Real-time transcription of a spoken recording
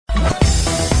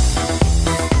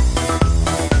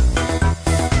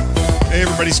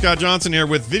everybody. Scott Johnson here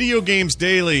with Video Games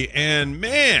Daily. And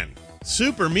man,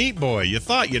 Super Meat Boy, you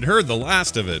thought you'd heard the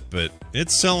last of it, but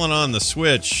it's selling on the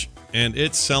Switch, and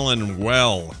it's selling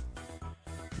well.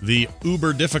 The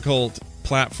uber difficult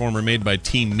platformer made by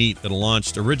Team Meat that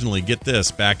launched originally, get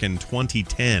this, back in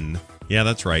 2010. Yeah,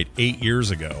 that's right, 8 years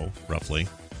ago, roughly.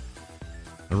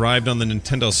 Arrived on the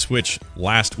Nintendo Switch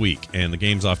last week, and the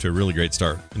game's off to a really great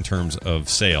start in terms of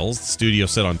sales. The studio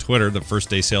said on Twitter that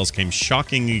first-day sales came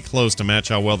shockingly close to match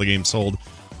how well the game sold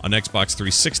on Xbox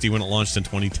 360 when it launched in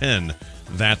 2010.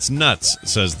 That's nuts,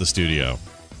 says the studio.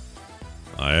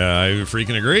 I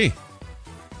freaking agree.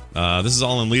 This is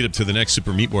all in lead-up to the next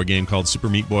Super Meat Boy game called Super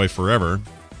Meat Boy Forever.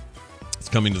 It's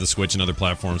coming to the Switch and other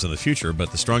platforms in the future,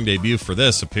 but the strong debut for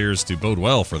this appears to bode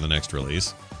well for the next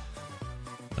release.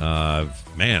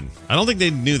 Man, I don't think they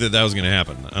knew that was going to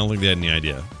happen. I don't think they had any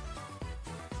idea.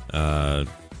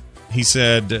 He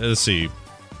said, let's see,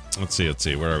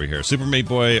 where are we here? Super Meat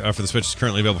Boy for the Switch is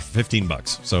currently available for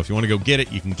 $15. So if you want to go get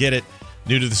it, you can get it.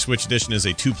 New to the Switch edition is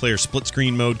a 2-player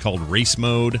split-screen mode called Race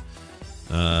Mode.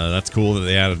 That's cool that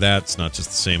they added that. It's not just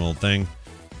the same old thing.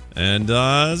 And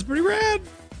it's pretty rad.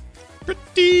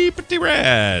 Pretty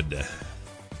rad.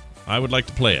 I would like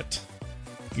to play it.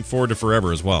 Looking forward to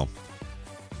Forever as well.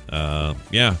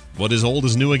 Yeah, what is old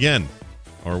is new again.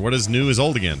 Or what is new is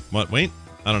old again. What, wait?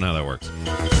 I don't know how that works.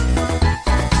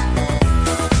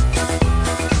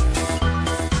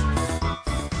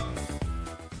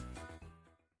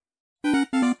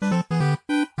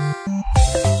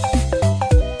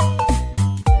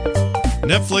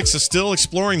 Netflix is still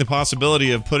exploring the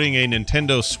possibility of putting a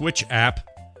Nintendo Switch app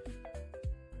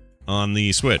on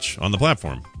the Switch, on the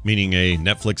platform, meaning a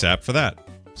Netflix app for that.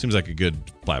 Seems like a good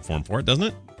platform for it, doesn't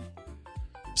it?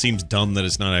 Seems dumb that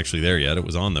it's not actually there yet. It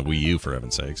was on the Wii U, for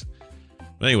heaven's sakes.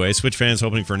 But anyway, Switch fans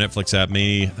hoping for a Netflix app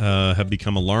may have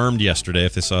become alarmed yesterday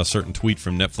if they saw a certain tweet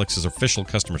from Netflix's official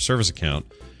customer service account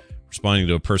responding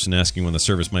to a person asking when the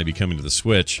service might be coming to the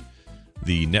Switch.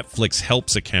 The Netflix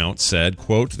Helps account said,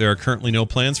 quote, "There are currently no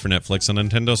plans for Netflix on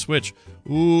Nintendo Switch."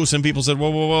 Ooh, some people said,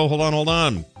 whoa, hold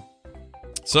on.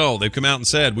 So they've come out and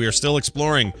said, "We are still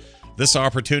exploring this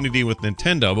opportunity with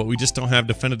Nintendo, but we just don't have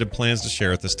definitive plans to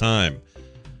share at this time."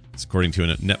 It's according to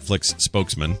a Netflix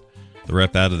spokesman. The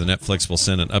rep added that Netflix will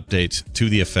send an update to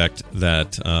the effect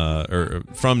that, or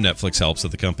from Netflix Helps,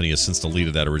 that the company has since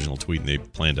deleted that original tweet and they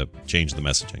plan to change the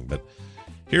messaging. But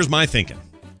here's my thinking.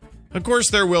 Of course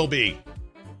there will be.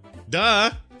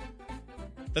 Duh.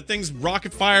 That thing's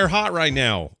rocket fire hot right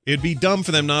now. It'd be dumb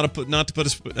for them not to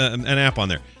put an app on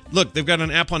there. Look, they've got an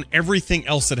app on everything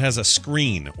else that has a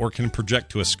screen or can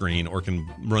project to a screen or can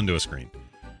run to a screen.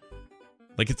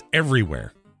 Like, it's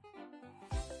everywhere.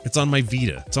 It's on my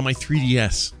Vita. It's on my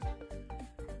 3DS.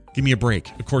 Give me a break.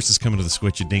 Of course it's coming to the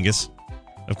Switch, you dingus.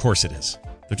 Of course it is.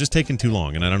 They're just taking too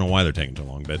long, and I don't know why they're taking too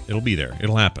long, but it'll be there.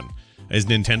 It'll happen. Is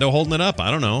Nintendo holding it up? I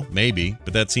don't know. Maybe,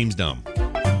 but that seems dumb.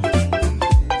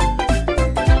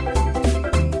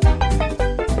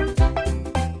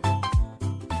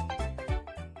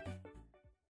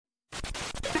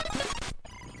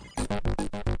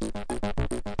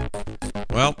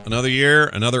 Well, another year,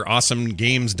 another awesome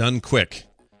games done quick.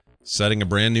 Setting a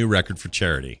brand new record for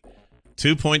charity.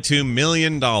 $2.2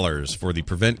 million for the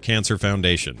Prevent Cancer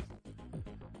Foundation.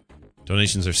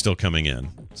 Donations are still coming in,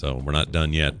 so we're not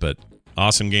done yet, but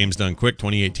awesome games done quick.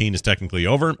 2018 is technically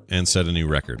over and set a new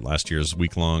record. Last year's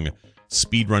week-long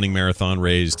speedrunning marathon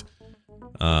raised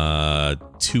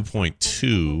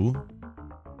 2.2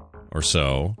 or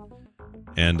so,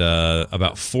 and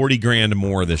about 40 grand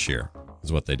more this year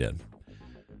is what they did.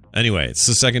 Anyway, it's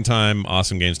the second time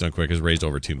Awesome Games Done Quick has raised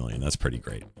over $2 million. That's pretty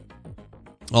great.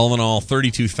 All in all,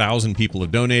 32,000 people have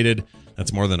donated.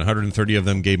 That's more than 130 of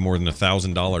them gave more than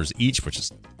 $1,000 each, which is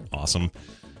awesome.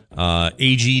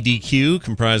 AGDQ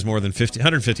comprised more than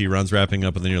 150 runs, wrapping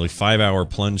up with a nearly 5-hour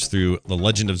plunge through The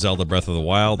Legend of Zelda Breath of the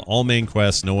Wild. All main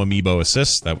quests, no amiibo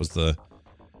assists. That was the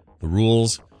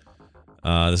rules.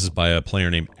 This is by a player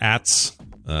named Ats.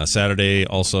 Saturday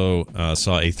also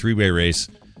saw a 3-way race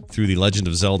through The Legend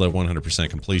of Zelda 100%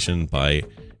 completion by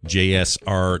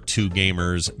JSR2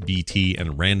 Gamers, BT,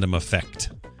 and Random Effect.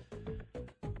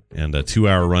 And a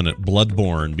 2-hour run at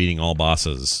Bloodborne, beating all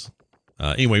bosses.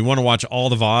 Anyway, you want to watch all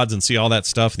the VODs and see all that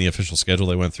stuff and the official schedule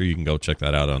they went through, you can go check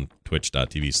that out on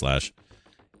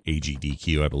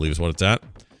twitch.tv/AGDQ, I believe is what it's at.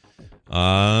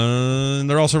 And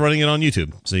they're also running it on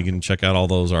YouTube, so you can check out all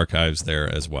those archives there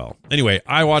as well. Anyway,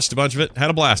 I watched a bunch of it, had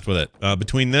a blast with it.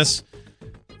 Between this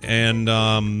and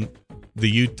Overwatch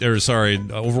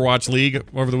League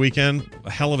over the weekend,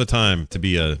 a hell of a time to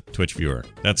be a Twitch viewer.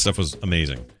 That stuff was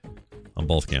amazing on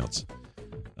both counts.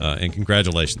 And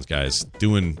congratulations, guys.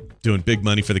 Doing Doing big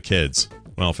money for the kids.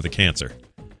 Well, for the cancer.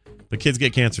 But kids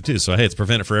get cancer too, so hey, it's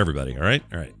prevent it for everybody, all right?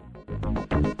 All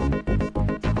right.